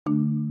Hello,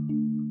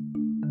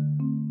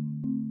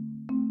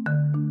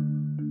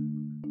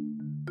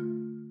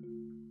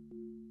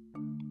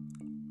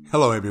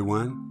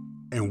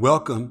 everyone, and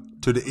welcome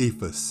to the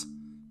EFUS,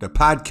 the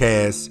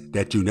podcast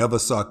that you never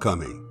saw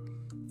coming.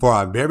 For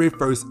our very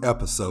first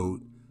episode,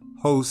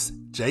 host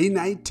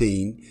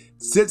J19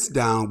 sits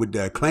down with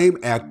the acclaimed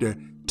actor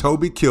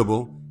Toby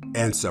Kebbell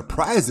and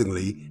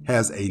surprisingly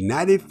has a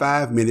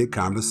 95-minute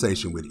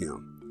conversation with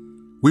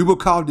him. We will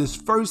call this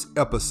first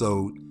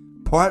episode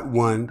Part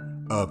 1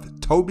 of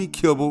Toby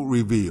Kebbell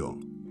Reveal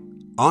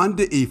on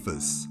the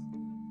EFUS,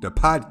 the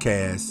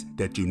podcast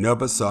that you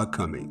never saw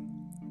coming.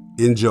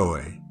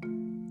 Enjoy.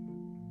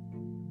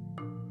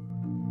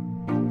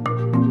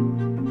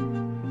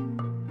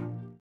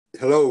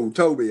 Hello,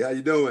 Toby. How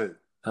you doing?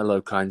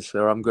 Hello, kind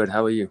sir. I'm good.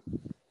 How are you?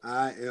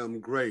 I am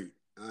great.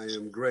 It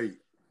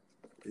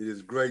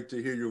is great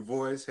to hear your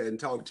voice. Hadn't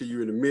talked to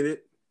you in a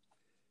minute,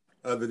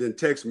 other than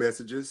text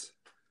messages.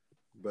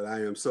 But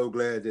I am so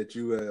glad that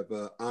you have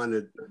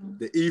honored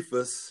the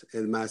EFUS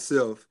and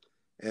myself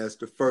as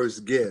the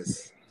first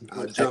guest,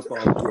 our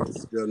jump-off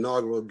guest, the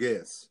inaugural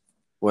guest.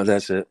 Well,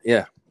 that's it.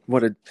 Yeah.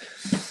 What an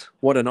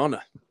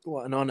honor.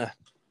 What an honor.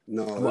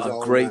 No, what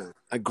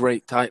a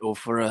great title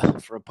for a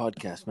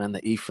podcast, man.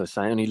 The EFUS.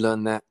 I only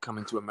learned that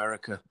coming to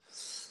America.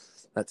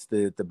 That's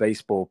the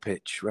baseball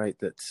pitch, right?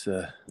 That's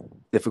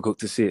difficult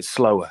to see. It's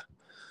slower.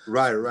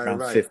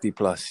 Right. 50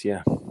 plus,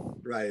 yeah.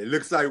 Right. It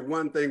looks like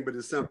one thing, but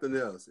it's something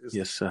else.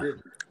 Yes, sir.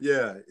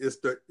 It's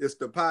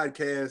the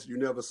podcast you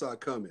never saw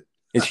coming.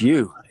 It's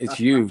you,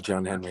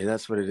 John Henry.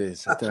 That's what it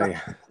is. I tell you.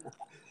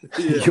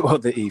 Yeah. You're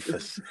the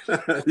EFUS.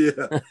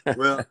 Yeah.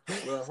 Well,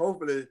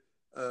 hopefully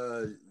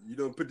you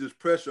don't put this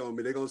pressure on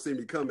me. They're gonna see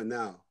me coming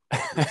now.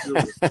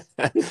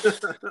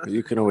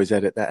 You can always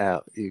edit that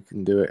out. You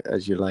can do it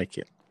as you like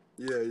it.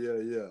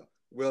 Yeah.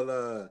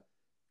 Well,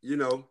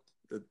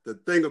 the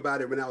thing about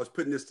it, when I was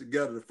putting this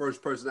together, the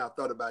first person I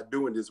thought about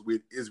doing this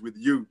with is with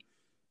you,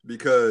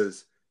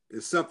 because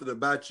it's something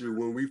about you.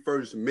 When we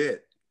first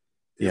met,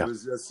 it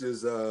was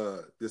just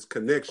this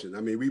connection.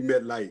 I mean, we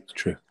met like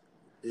true.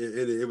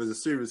 It was a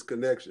serious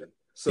connection.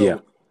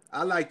 So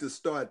I like to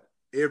start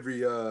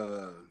every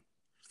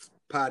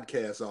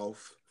podcast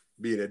off,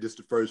 being that this is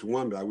the first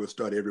one, but I will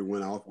start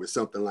everyone off with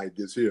something like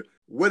this here.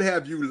 What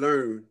have you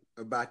learned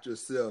about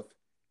yourself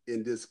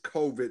in this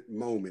COVID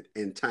moment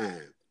in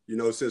time? You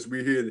know, since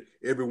we're here,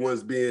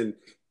 everyone's been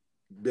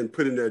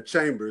put in their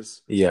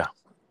chambers. Yeah,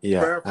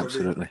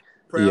 absolutely.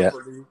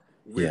 Prayerfully,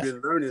 we've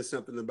been learning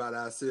something about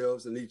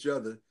ourselves and each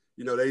other.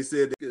 You know, they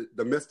said that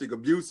domestic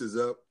abuse is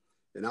up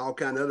and all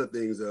kind of other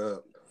things are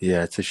up.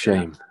 Yeah, it's a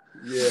shame.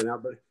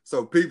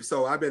 So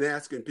I've been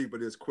asking people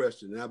this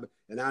question,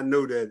 and I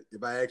know that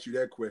if I ask you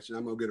that question,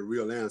 I'm gonna get a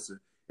real answer.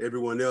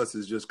 Everyone else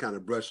is just kind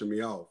of brushing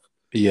me off.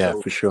 Yeah,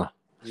 for sure.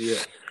 Yeah.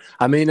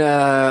 I mean,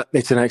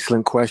 it's an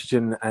excellent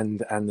question, and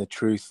the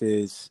truth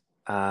is,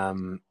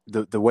 the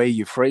way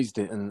you phrased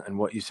it and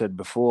what you said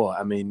before.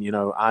 I mean, you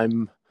know,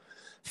 I'm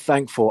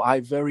thankful. I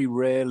very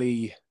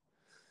rarely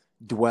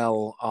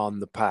dwell on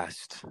the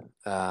past.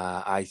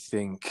 I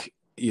think,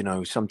 you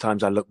know,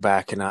 sometimes I look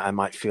back and I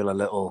might feel a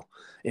little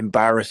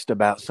embarrassed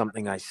about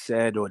something I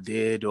said or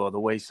did, or the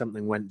way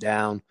something went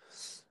down.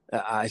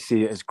 I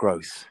see it as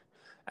growth.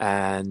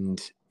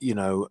 And, you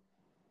know,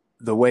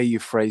 the way you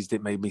phrased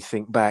it made me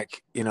think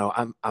back. You know,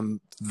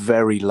 I'm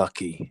very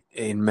lucky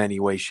in many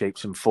ways,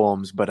 shapes and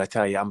forms, but I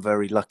tell you, I'm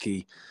very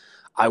lucky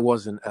I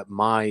wasn't at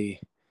my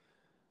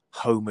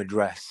home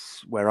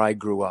address where I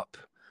grew up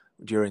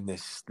during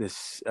this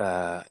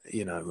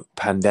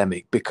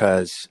pandemic,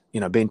 because, you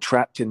know, being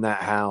trapped in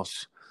that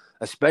house,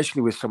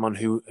 especially with someone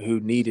who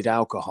needed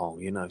alcohol,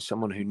 you know,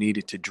 someone who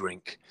needed to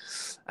drink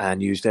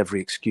and used every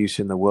excuse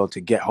in the world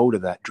to get hold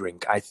of that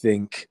drink. I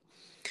think,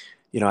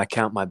 you know, I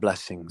count my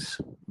blessings,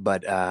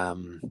 but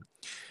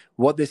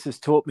what this has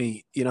taught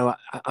me, you know,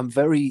 I'm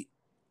very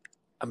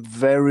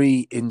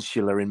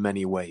insular in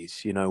many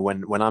ways. You know,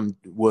 when I'm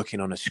working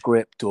on a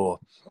script or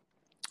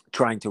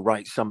trying to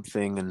write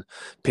something and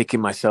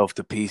picking myself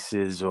to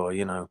pieces, or,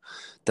 you know,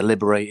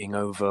 deliberating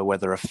over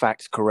whether a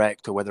fact's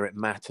correct or whether it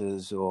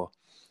matters, or,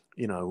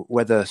 you know,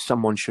 whether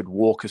someone should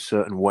walk a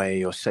certain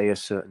way or say a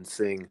certain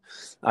thing,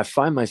 I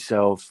find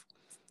myself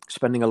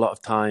spending a lot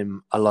of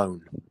time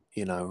alone,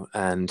 you know,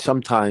 and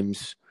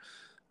sometimes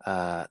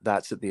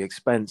that's at the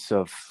expense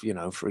of, you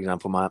know, for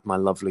example, my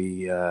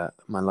lovely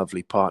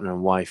partner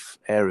and wife,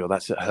 Ariel.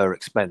 That's at her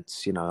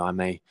expense. You know, I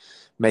may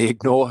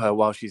ignore her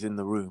while she's in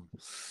the room,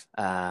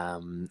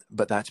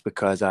 but that's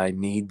because I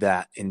need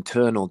that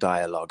internal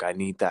dialogue. I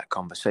need that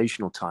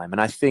conversational time. And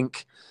I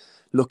think,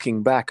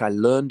 looking back, I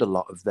learned a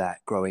lot of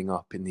that growing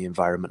up in the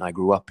environment I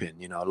grew up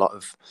in. You know,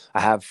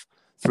 I have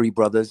 3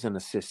 brothers and a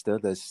sister.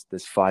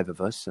 There's 5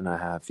 of us, and I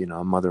have, you know,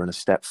 a mother and a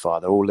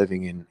stepfather, all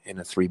living in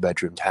a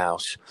 3-bedroomed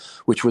house,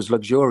 which was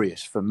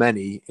luxurious for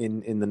many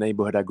in the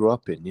neighborhood I grew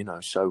up in. You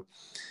know, so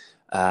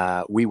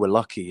we were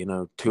lucky. You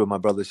know, 2 of my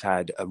brothers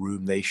had a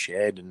room they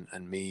shared,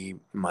 and me,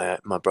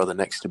 my brother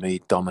next to me,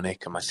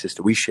 Dominic, and my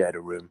sister, we shared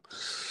a room.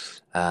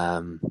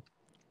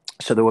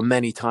 So there were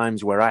many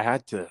times where I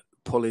had to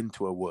pull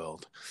into a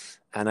world.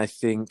 And I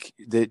think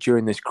that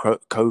during this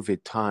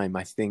COVID time,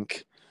 I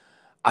think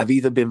I've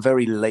either been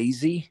very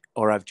lazy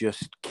or I've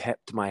just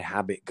kept my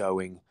habit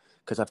going,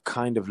 because I've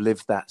kind of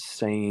lived that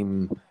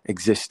same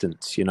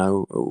existence, you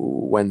know,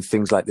 when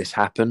things like this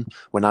happen,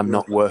 when I'm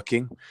not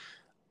working.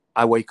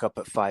 I wake up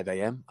at 5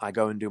 a.m. I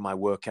go and do my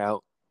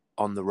workout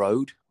on the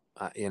road.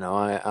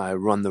 I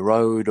run the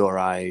road, or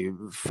I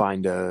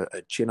find a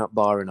chin-up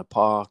bar in a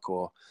park,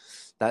 or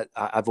that.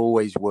 I've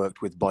always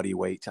worked with body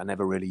weight. I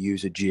never really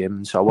use a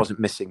gym, so I wasn't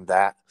missing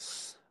that.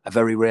 I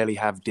very rarely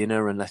have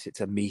dinner unless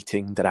it's a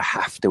meeting that I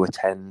have to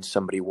attend.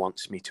 Somebody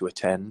wants me to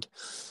attend.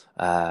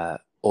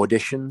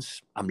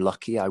 Auditions, I'm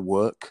lucky, I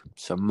work.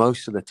 So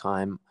most of the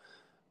time,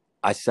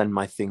 I send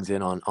my things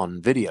in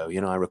on video.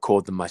 You know, I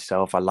record them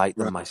myself. I light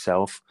them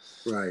myself.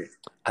 Right.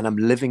 And I'm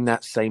living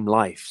that same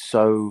life.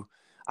 So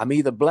I'm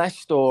either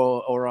blessed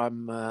or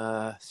I'm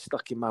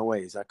stuck in my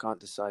ways. I can't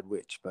decide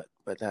which,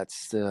 but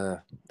that's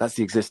the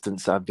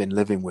existence I've been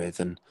living with.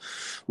 And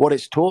what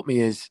it's taught me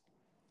is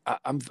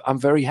I'm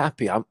very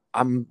happy.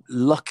 I'm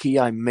lucky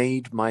I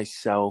made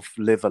myself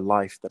live a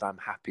life that I'm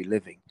happy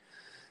living.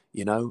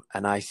 You know,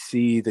 and I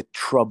see the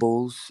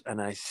troubles and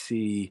I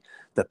see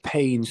the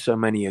pain so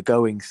many are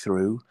going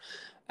through,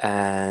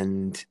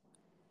 and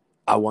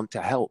I want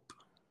to help.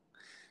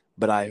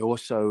 But I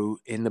also,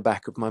 in the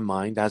back of my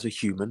mind, as a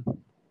human,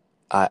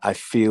 I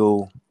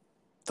feel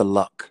the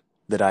luck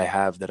that I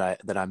have, that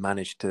I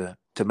managed to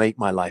make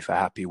my life a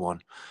happy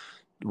one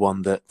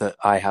that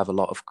I have a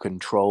lot of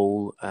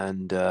control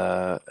and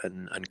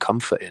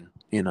comfort in,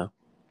 you know.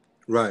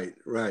 Right.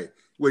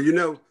 Well, you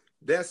know,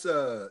 that's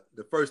the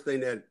first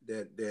thing that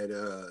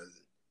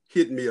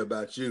hit me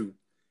about you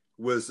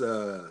was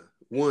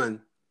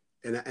one,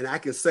 and I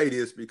can say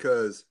this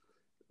because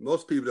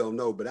most people don't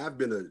know, but I've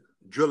been a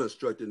drill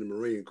instructor in the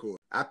Marine Corps.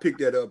 I picked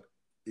that up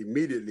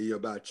immediately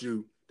about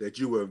you, that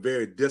you were a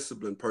very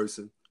disciplined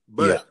person,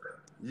 but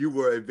you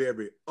were a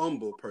very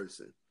humble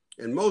person.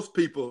 And most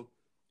people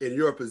in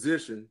your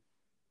position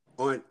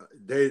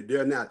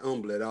they're not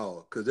humble at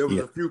all, because there was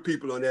a few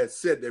people on that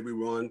set that we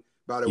were on.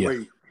 By the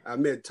way, I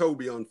met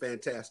Toby on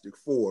Fantastic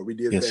Four. We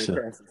did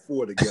Fantastic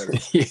Four together.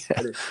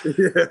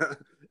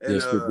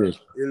 And we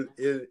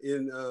did.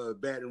 In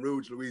Baton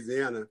Rouge,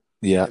 Louisiana.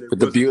 Yeah, with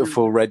the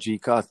beautiful Reggie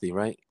Carthy,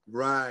 right?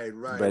 Right.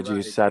 Reggie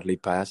who sadly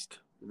passed.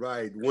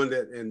 Right.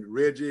 And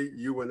Reggie,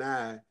 you and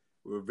I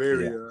were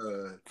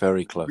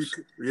very close.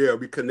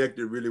 We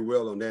connected really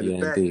well on that. Yeah,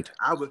 in fact, indeed.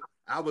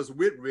 I was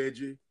with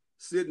Reggie.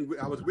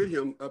 I was with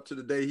him up to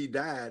the day he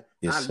died.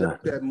 Yes, I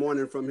left that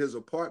morning from his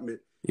apartment.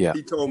 Yeah.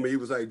 He told me, he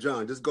was like,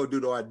 John, just go do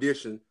the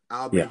audition.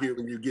 I'll be here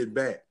when you get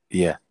back.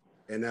 Yeah.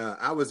 And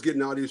I was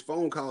getting all these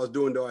phone calls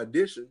during the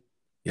audition,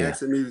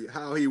 asking me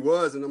how he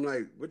was. And I'm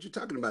like, what you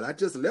talking about? I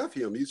just left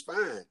him. He's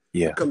fine.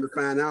 Yeah. I come to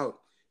find out,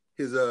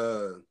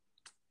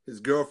 his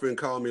girlfriend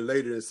called me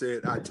later and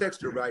said, I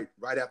texted her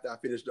right after I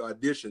finished the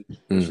audition.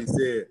 And she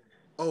said,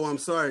 oh, I'm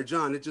sorry,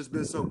 John. It's just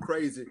been so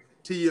crazy.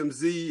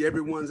 TMZ,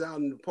 everyone's out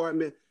in the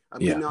apartment. I'm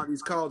getting all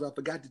these calls. I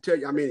forgot to tell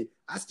you. I mean,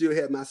 I still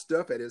had my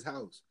stuff at his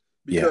house.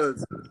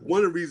 Because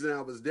one of the reasons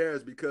I was there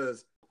is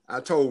because I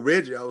told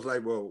Reggie, I was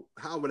like, well,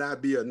 how would I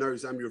be a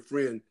nurse? I'm your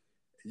friend.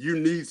 You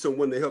need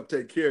someone to help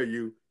take care of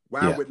you.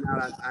 Why would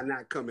I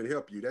not come and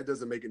help you? That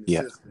doesn't make any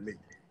sense to me.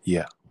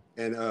 Yeah.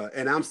 And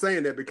I'm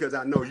saying that because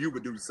I know you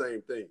would do the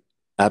same thing.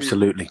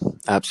 Absolutely.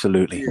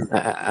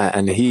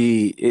 And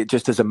it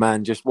just as a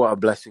man, just what a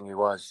blessing he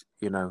was,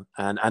 you know,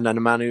 and a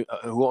man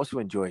who also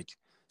enjoyed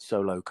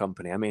solo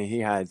company. I mean, he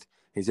had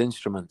his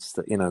instruments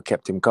that, you know,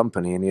 kept him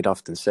company, and he'd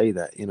often say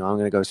that, you know, I'm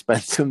going to go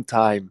spend some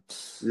time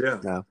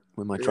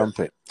with my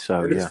trumpet.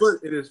 So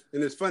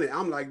and it's funny.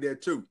 I'm like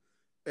that too.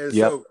 And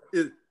so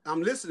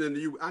I'm listening to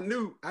you.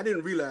 I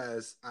didn't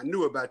realize I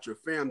knew about your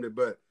family,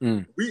 but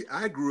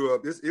I grew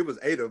up, it was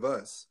 8 of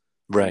us.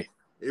 Right.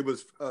 It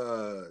was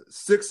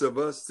 6 of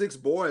us, 6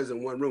 boys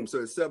in one room.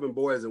 So it's 7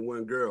 boys and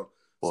 1 girl.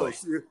 Boy.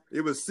 So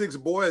it was 6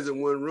 boys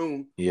in one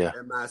room. Yeah.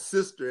 And my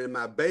sister and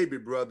my baby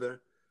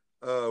brother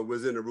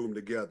was in the room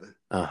together.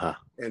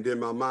 And then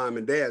my mom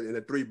and dad in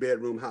a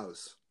 3-bedroom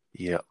house.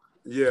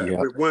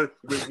 With one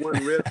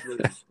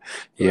restroom.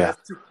 So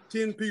that's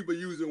 10 people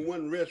using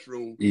one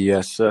restroom.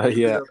 Yes, and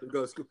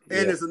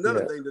there's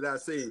another thing that I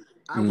seen.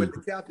 I went to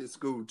Catholic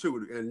school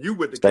too, and you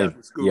went to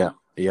Catholic school. I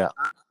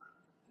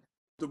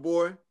the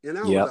boy, and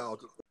I was out.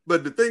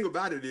 But the thing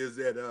about it is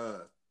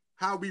that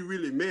how we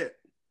really met,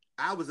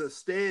 I was a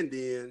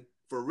stand-in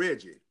for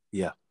Reggie.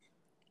 Yeah.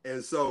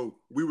 And so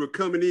we were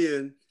coming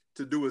in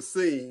to do a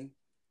scene,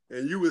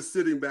 and you were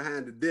sitting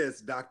behind the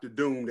desk, Dr.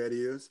 Doom, that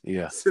is.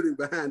 Yeah. Sitting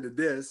behind the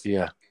desk.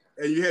 Yeah.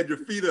 And you had your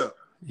feet up.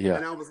 Yeah.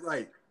 And I was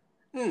like,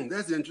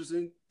 that's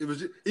interesting. It was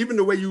just, even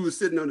the way you were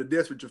sitting on the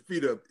desk with your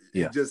feet up,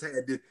 it just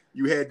had this,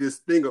 you had this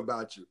thing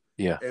about you.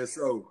 Yeah. And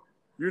so,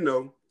 you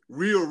know,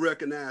 real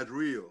recognize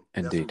real.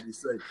 Indeed.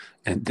 That's what we say.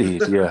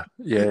 Indeed. Yeah.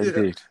 Yeah.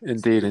 Yeah.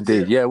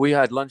 Indeed. Yeah. We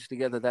had lunch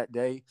together that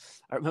day.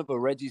 I remember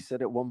Reggie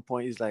said at one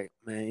point, he's like,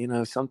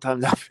 man,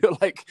 sometimes I feel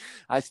like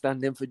I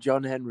stand in for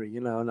John Henry,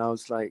 and I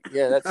was like,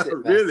 yeah, that's it,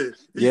 man. Really?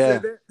 He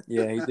said that?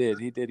 Yeah,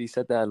 he did. He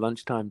said that at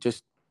lunchtime.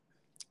 Just,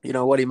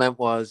 what he meant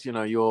was,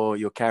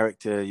 your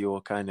character,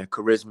 your kind of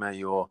charisma,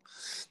 your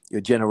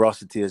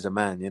generosity as a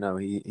man,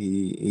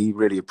 he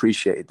really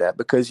appreciated that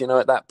because,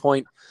 at that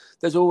point,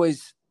 there's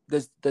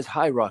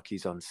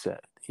hierarchies on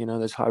set,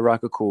 there's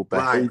hierarchical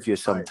behavior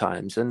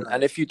sometimes.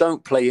 And if you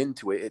don't play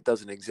into it, it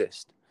doesn't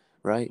exist.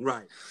 Right.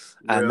 Right.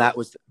 And that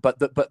was,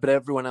 but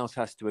everyone else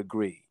has to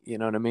agree. You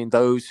know what I mean?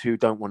 Those who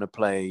don't want to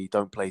play,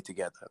 don't play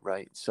together.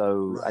 Right.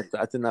 So I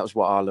think that was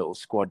what our little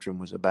squadron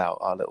was about.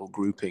 Our little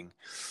grouping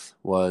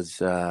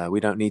was, we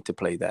don't need to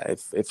play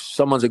that. If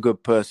someone's a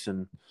good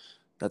person,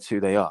 that's who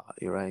they are.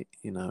 You're right.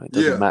 It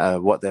doesn't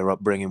matter what their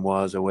upbringing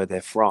was or where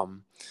they're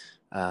from.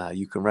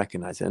 You can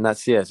recognize it. And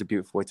it's a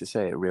beautiful way to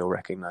say it. Real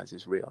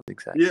recognizes real.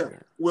 Exactly. Yeah.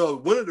 Well,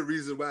 one of the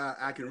reasons why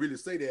I can really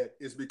say that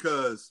is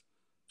because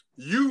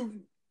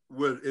you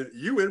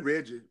and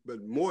Reggie,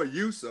 but more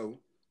you so,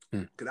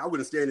 because I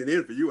wasn't standing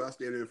in for you. I was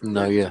standing in for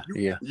Reggie.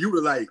 You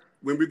were like,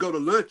 when we go to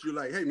lunch, you're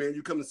like, hey, man,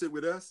 you come and sit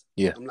with us?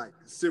 Yeah. I'm like,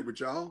 sit with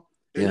y'all?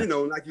 And,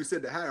 like you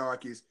said, the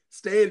hierarchies,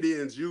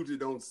 stand-ins usually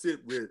don't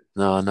sit with...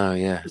 No,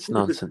 it's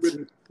nonsense.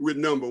 With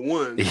number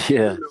one,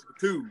 yeah. Number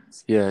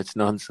twos. Yeah, it's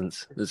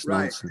nonsense. It's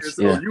nonsense. And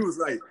so you was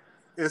like,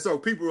 and so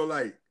people were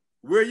like,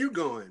 where are you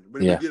going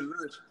when we get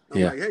lunch?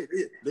 I'm like, hey,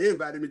 they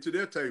invited me to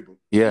their table.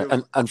 Yeah,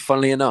 and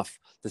funnily enough,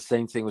 the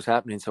same thing was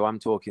happening. So I'm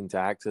talking to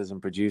actors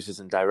and producers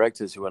and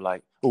directors who are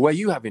like, well, where are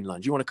you having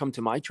lunch? You want to come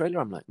to my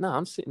trailer? I'm like, no,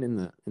 I'm sitting in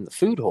the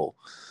food hall.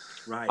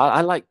 Right. I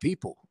like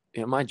people.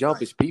 My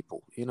job is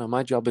people.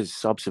 My job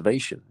is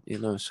observation.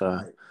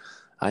 So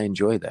I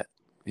enjoy that.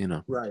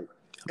 Right.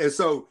 And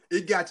so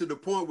it got to the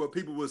point where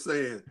people were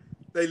saying,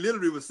 they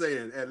literally were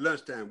saying at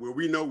lunchtime, well,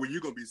 we know where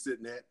you're gonna be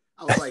sitting at.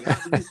 I was like,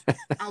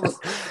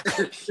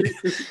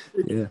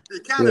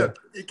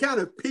 it kind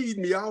of peed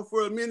me off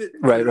for a minute.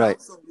 Right.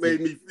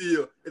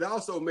 It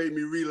also made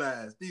me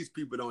realize these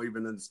people don't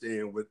even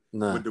understand what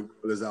the world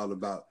is all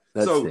about.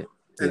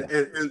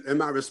 And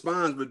my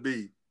response would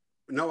be,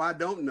 no, I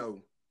don't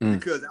know.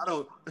 Because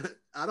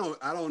I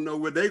don't know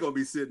where they're gonna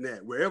be sitting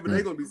at. Wherever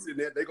they're gonna be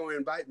sitting at, they're gonna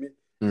invite me.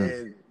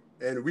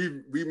 And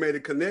we made a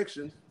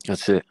connection.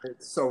 That's it.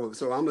 So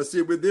I'm gonna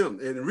sit with them.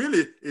 And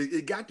really,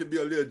 it got to be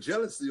a little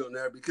jealousy on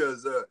there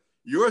because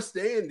your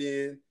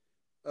stand-in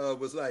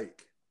was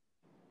like,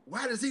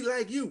 why does he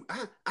like you?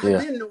 I've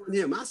been knowing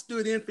him. I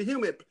stood in for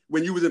him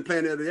when you was in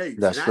Planet of the Apes.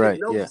 That's right.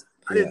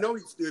 I didn't know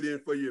he stood in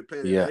for you at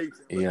Planet of the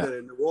Apes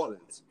in New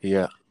Orleans.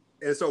 Yeah.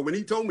 And so when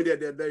he told me that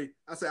day,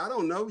 I said, I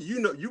don't know.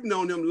 You've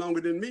known him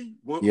longer than me.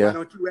 Why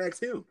don't you ask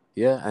him?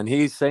 Yeah, and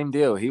he's same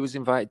deal. He was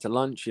invited to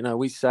lunch.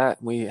 We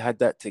sat, we had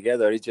that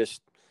together. It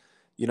just,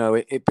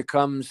 it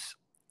becomes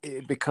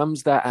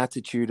that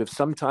attitude of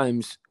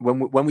sometimes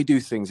when we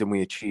do things and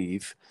we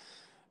achieve,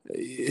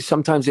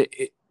 sometimes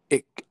it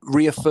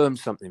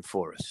reaffirms something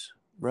for us,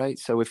 right?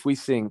 So if we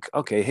think,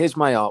 okay, here's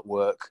my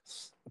artwork,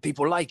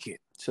 people like it.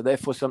 So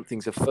therefore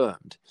something's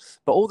affirmed.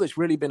 But all that's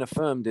really been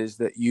affirmed is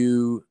that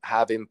you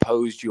have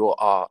imposed your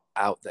art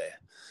out there.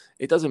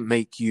 It doesn't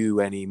make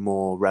you any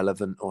more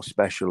relevant or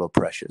special or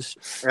precious.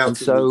 Absolutely. And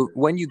so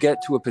when you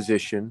get to a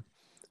position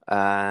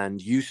and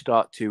you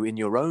start to, in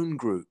your own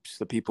groups,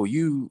 the people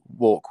you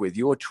walk with,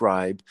 your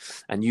tribe,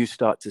 and you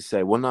start to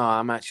say, well, no,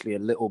 I'm actually a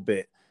little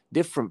bit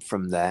different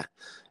from that.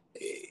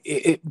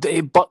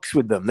 It bucks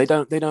with them. They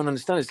don't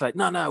understand. It's like,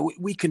 no,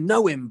 we can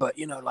know him, but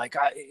we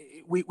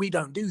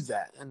don't do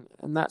that.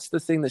 And that's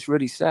the thing that's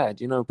really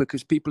sad,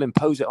 because people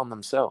impose it on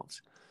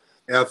themselves.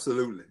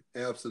 Absolutely.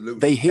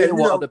 They hear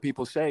what other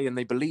people say and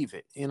they believe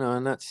it,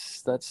 and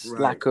that's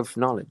lack of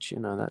knowledge,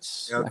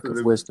 that's lack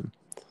of wisdom.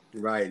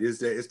 Right.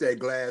 It's that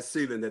glass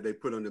ceiling that they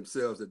put on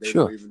themselves that they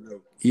don't even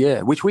know.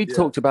 Yeah, which we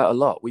talked about a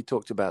lot. We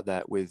talked about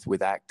that with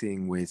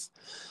acting, with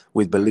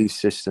belief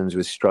systems,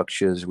 with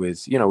structures, with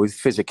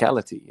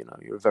physicality.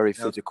 You're a very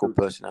physical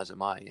person, as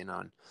am I.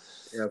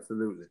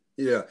 Absolutely.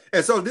 Yeah.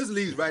 And so this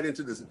leads right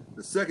into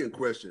the second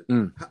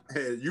question.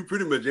 You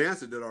pretty much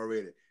answered it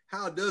already.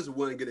 How does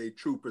one get a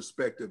true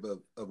perspective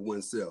of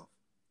oneself?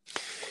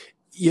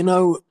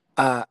 It's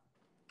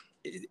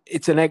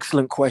an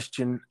excellent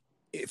question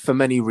for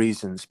many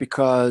reasons,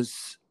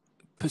 because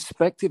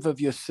perspective of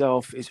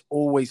yourself is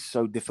always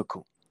so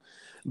difficult.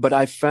 But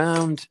I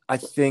think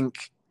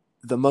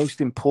the most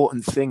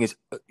important thing is,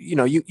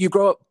 you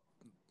grow up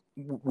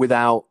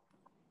without,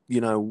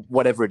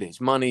 whatever it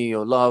is, money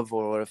or love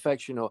or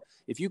affection, or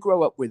if you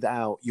grow up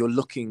without, you're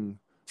looking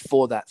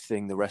for that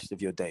thing the rest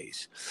of your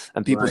days.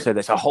 And people say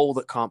there's a hole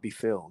that can't be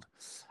filled.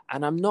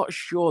 And I'm not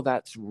sure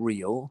that's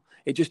real.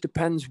 It just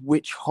depends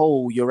which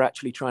hole you're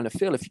actually trying to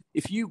fill.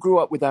 If you grew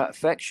up without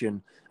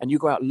affection and you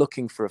go out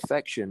looking for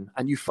affection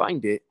and you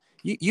find it,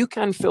 you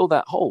can fill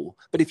that hole.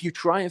 But if you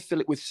try and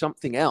fill it with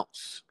something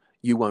else,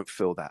 you won't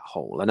fill that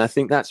hole. And I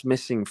think that's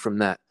missing from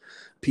that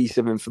piece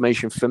of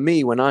information. For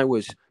me, when I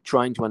was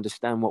trying to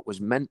understand what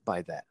was meant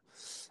by that.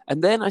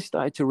 And then I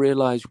started to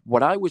realize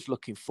what I was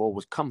looking for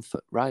was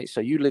comfort, right? So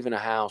you live in a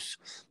house,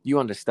 you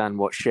understand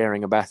what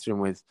sharing a bathroom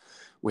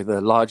with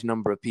a large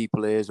number of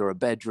people is, or a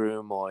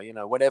bedroom, or, you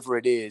know, whatever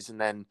it is.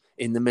 And then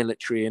in the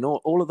military and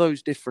all of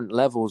those different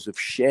levels of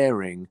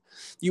sharing,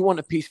 you want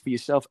a piece for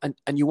yourself, and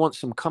you want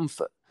some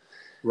comfort.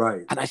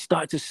 Right. And I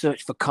started to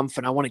search for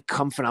comfort. I wanted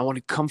comfort. I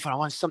wanted comfort. I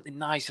wanted something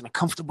nice and a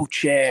comfortable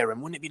chair.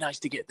 And wouldn't it be nice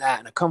to get that,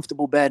 and a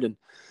comfortable bed? And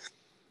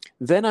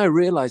then I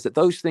realized that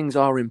those things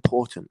are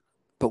important.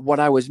 But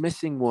what I was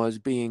missing was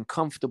being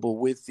comfortable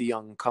with the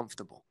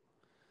uncomfortable.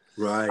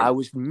 Right. I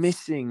was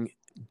missing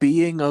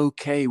being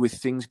okay with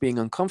things being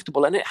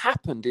uncomfortable. And it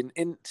happened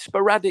in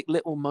sporadic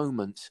little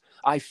moments.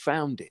 I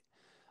found it.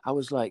 I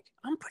was like,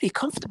 I'm pretty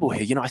comfortable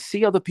here. You know, I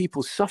see other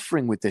people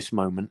suffering with this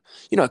moment.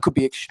 You know, it could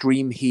be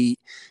extreme heat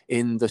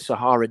in the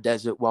Sahara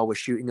Desert while we're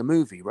shooting a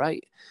movie,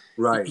 right?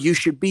 Right. You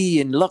should be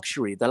in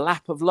luxury, the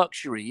lap of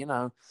luxury, you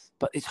know,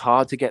 but it's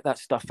hard to get that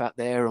stuff out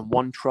there. And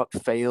one truck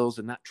fails,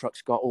 and that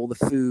truck's got all the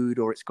food,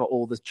 or it's got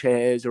all the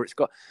chairs, or it's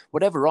got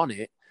whatever on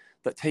it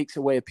that takes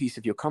away a piece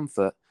of your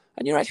comfort.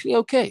 And you're actually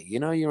okay. You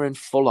know, you're in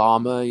full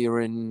armor,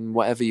 you're in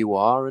whatever you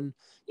are, and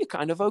you're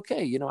kind of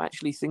okay. You know,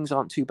 actually things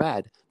aren't too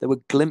bad. There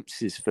were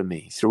glimpses for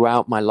me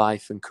throughout my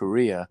life and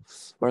career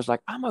where I was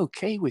like, I'm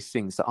okay with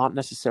things that aren't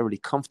necessarily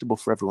comfortable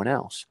for everyone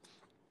else.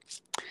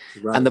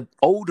 Right. And the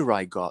older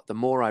I got, the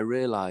more I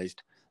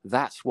realized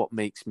that's what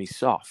makes me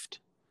soft.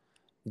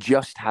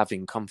 Just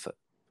having comfort.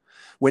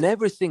 When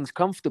everything's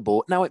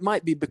comfortable, now it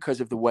might be because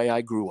of the way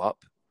I grew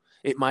up.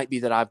 It might be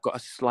that I've got a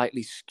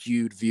slightly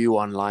skewed view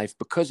on life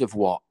because of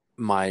what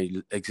my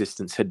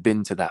existence had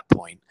been to that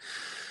point.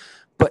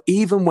 But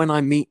even when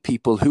I meet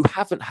people who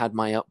haven't had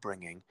my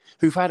upbringing,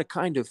 who've had a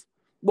kind of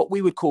what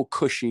we would call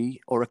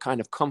cushy or a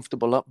kind of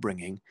comfortable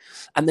upbringing,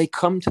 and they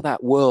come to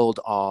that world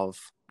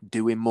of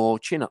doing more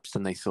chin-ups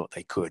than they thought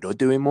they could, or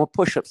doing more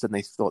push-ups than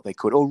they thought they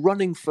could, or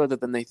running further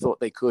than they thought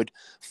they could,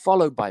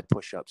 followed by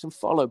push-ups and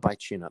followed by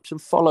chin-ups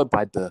and followed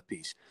by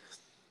burpees.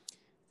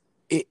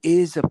 It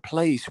is a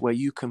place where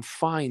you can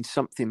find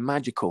something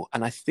magical.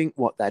 And I think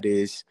what that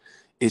is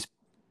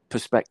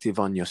perspective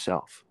on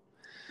yourself.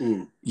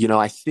 You know,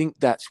 I think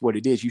that's what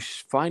it is. You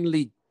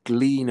finally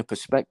glean a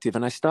perspective.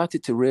 And I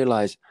started to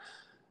realize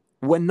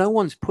when no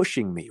one's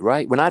pushing me,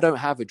 right? When I don't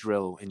have a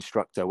drill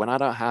instructor, when I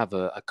don't have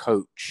a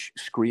coach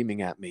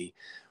screaming at me,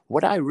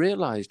 what I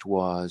realized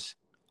was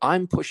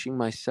I'm pushing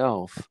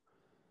myself.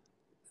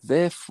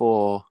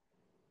 Therefore,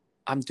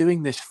 I'm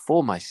doing this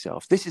for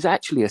myself. This is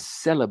actually a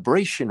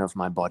celebration of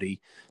my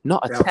body,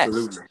 not a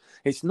test.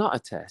 It's not a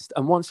test.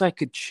 And once I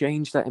could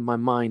change that in my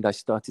mind, I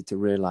started to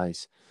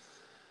realize,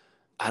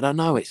 I don't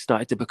know, it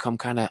started to become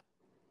kind of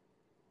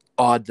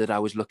odd that I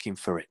was looking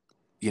for it,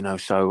 you know.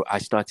 So I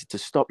started to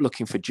stop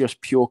looking for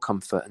just pure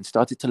comfort and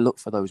started to look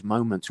for those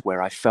moments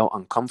where I felt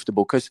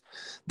uncomfortable because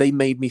they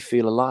made me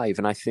feel alive.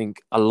 And I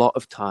think a lot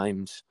of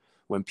times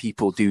when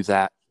people do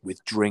that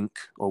with drink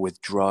or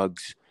with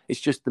drugs, it's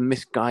just the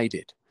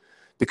misguided.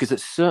 Because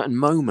at certain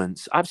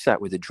moments, I've sat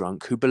with a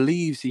drunk who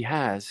believes he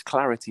has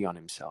clarity on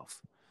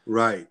himself.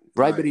 Right.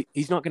 But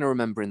he's not going to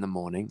remember in the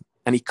morning,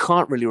 and he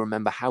can't really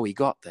remember how he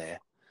got there.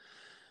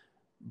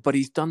 But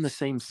he's done the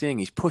same thing.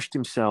 He's pushed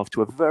himself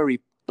to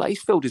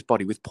he's filled his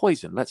body with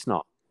poison. Let's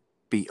not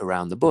beat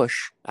around the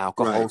bush.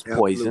 Alcohol's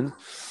poison.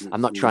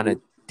 I'm not trying to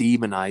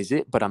demonize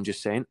it, but I'm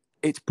just saying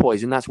it's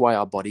poison. That's why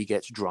our body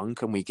gets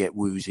drunk and we get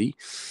woozy.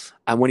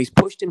 And when he's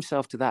pushed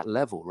himself to that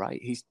level,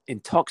 right, he's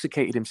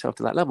intoxicated himself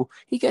to that level,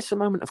 he gets a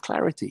moment of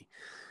clarity.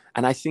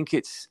 And I think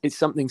it's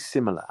something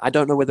similar. I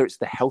don't know whether it's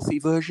the healthy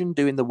version,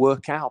 doing the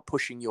workout,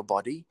 pushing your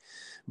body,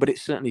 but it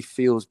certainly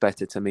feels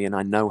better to me. And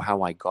I know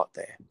how I got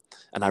there.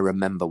 And I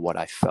remember what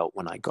I felt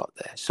when I got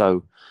there.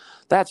 So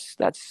that's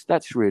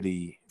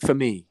really, for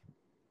me,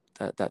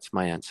 that's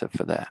my answer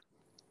for that.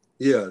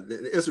 Yeah,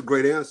 it's a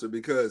great answer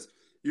because,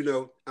 you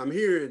know, I'm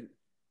hearing,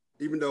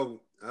 even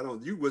though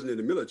you wasn't in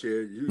the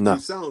military, you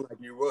sound like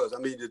you was. I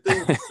mean, the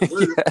thing,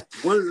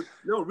 one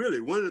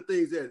of the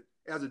things that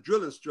as a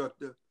drill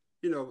instructor,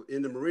 you know,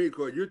 in the Marine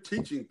Corps, you're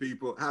teaching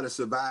people how to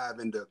survive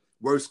in the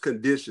worst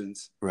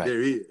conditions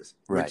there is,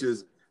 which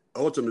is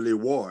ultimately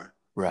war.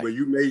 Right. Where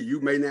you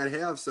may not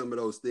have some of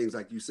those things,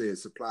 like you said,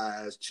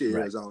 supplies,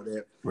 chairs, all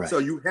that. Right. So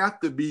you have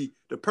to be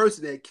the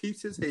person that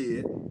keeps his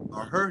head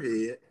or her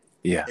head,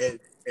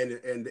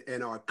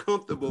 and are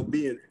comfortable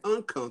being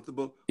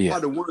uncomfortable. Are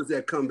the ones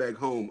that come back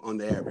home on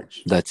the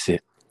average. That's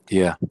it.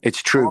 Yeah,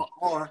 it's true.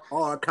 Or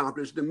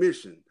accomplish the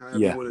mission, however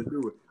you want to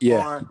do it.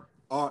 Yeah.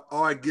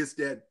 Or gets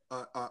that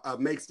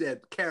makes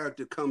that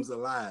character comes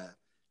alive.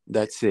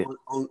 That's it.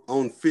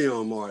 On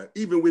film or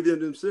even within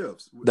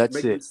themselves. Make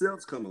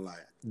themselves come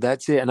alive.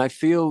 That's it. And I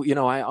feel, you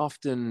know, I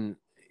often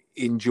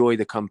enjoy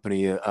the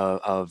company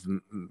of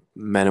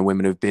men and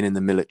women who've been in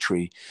the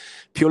military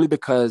purely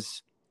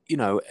because, you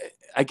know,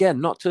 again,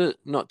 not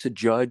to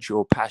judge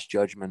or pass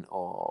judgment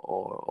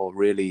or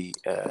really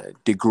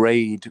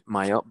degrade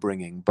my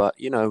upbringing. But,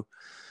 you know,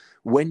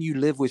 when you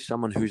live with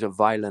someone who's a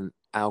violent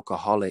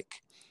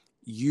alcoholic,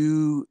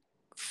 you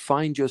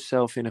find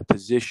yourself in a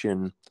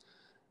position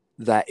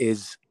that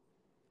is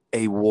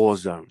a war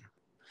zone.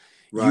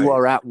 Right. You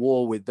are at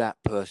war with that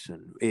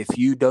person. If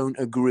you don't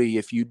agree,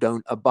 if you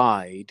don't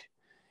abide,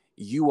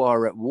 you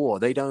are at war.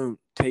 They don't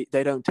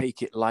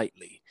take it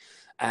lightly.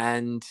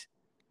 And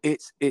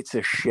it's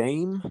a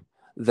shame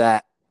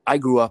that I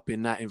grew up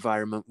in that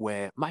environment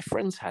where my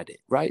friends had it,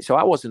 right? So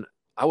I wasn't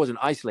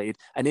isolated.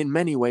 And in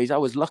many ways, I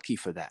was lucky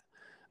for that.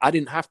 I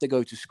didn't have to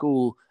go to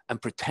school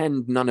and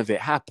pretend none of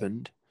it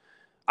happened.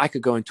 I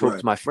could go and talk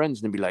to my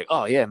friends and be like,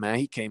 oh, yeah, man,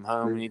 he came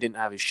home and he didn't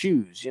have his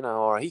shoes,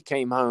 or he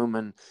came home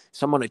and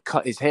someone had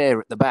cut his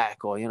hair at the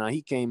back, or,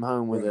 he came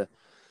home with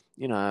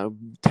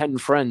 10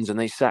 friends and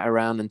they sat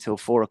around until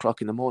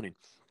 4:00 in the morning.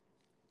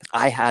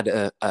 I had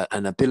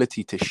an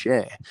ability to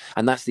share.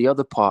 And that's the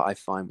other part I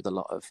find with a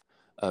lot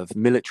of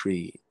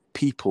military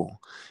people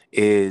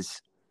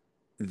is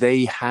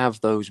they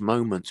have those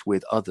moments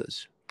with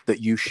others that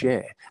you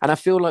share. And I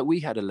feel like we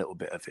had a little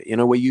bit of it,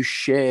 where you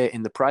share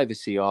in the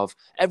privacy of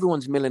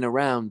everyone's milling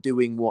around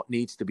doing what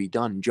needs to be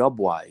done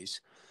job-wise,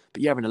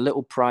 but you're having a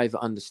little private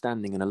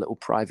understanding and a little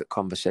private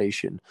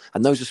conversation.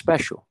 And those are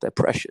special. They're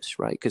precious,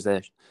 right? Because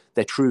they're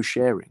true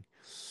sharing.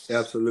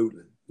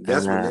 Absolutely.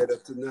 That's what led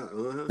up to now.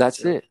 Uh-huh.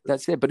 That's it.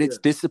 But it's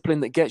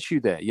discipline that gets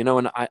you there,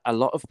 and a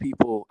lot of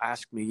people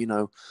ask me,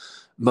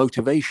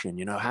 motivation,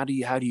 how do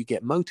you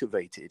get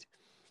motivated?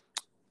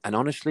 And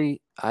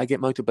honestly, I get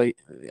motivated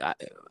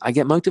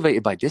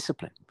by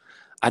discipline.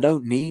 I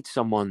don't need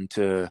someone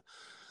to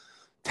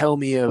tell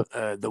me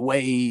the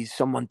way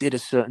someone did a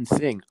certain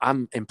thing.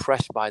 I'm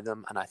impressed by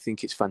them and I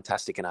think it's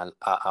fantastic, and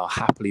I'll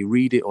happily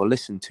read it or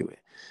listen to it.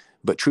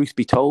 But truth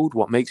be told,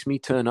 what makes me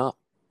turn up,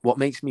 what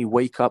makes me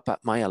wake up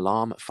at my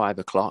alarm at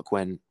 5:00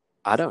 when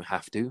I don't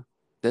have to,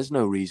 there's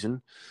no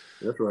reason.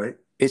 That's right.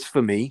 It's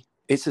for me.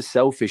 It's a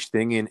selfish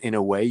thing in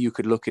a way. You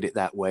could look at it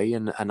that way.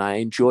 And I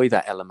enjoy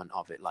that element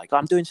of it. Like,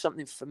 I'm doing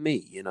something for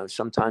me.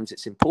 Sometimes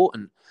it's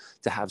important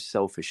to have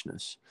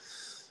selfishness.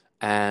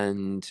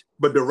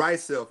 But the right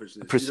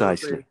selfishness.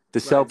 Precisely. The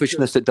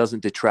selfishness that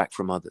doesn't detract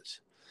from others.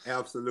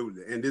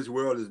 Absolutely. And this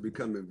world is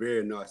becoming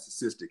very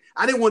narcissistic.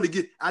 I didn't want to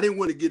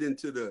get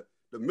into the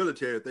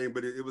military thing,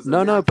 but it was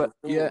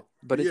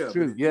but it's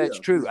true. It's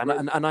true.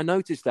 And I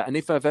noticed that. And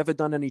if I've ever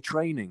done any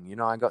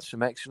training, I got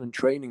some excellent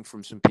training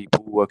from some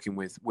people working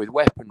with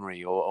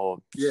weaponry or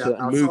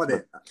certain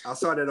movement. I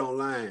saw that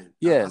online.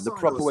 Yeah, the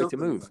proper way to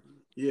move.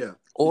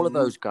 All of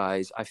those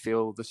guys, I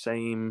feel the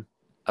same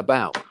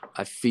about.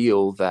 I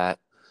feel that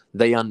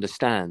they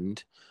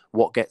understand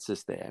what gets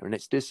us there, and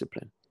it's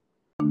discipline.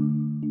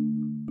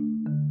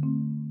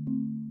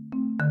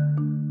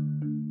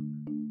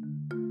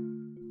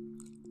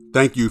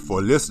 Thank you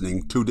for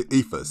listening to The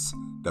Ethos,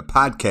 the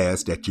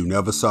podcast that you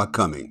never saw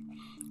coming.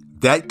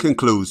 That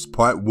concludes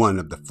part 1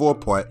 of the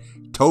 4-part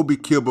Toby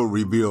Kebbell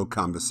Reveal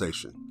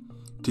conversation.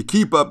 To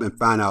keep up and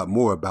find out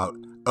more about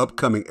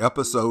upcoming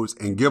episodes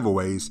and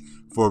giveaways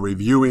for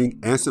reviewing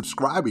and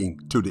subscribing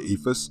to The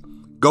Ethos,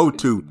 go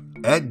to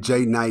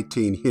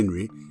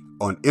 @J19Henry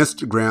on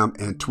Instagram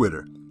and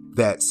Twitter.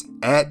 That's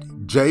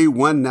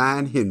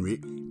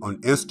 @J19Henry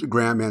on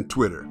Instagram and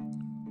Twitter.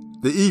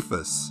 The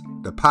Ethos,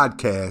 the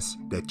podcast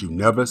that you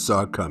never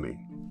saw coming.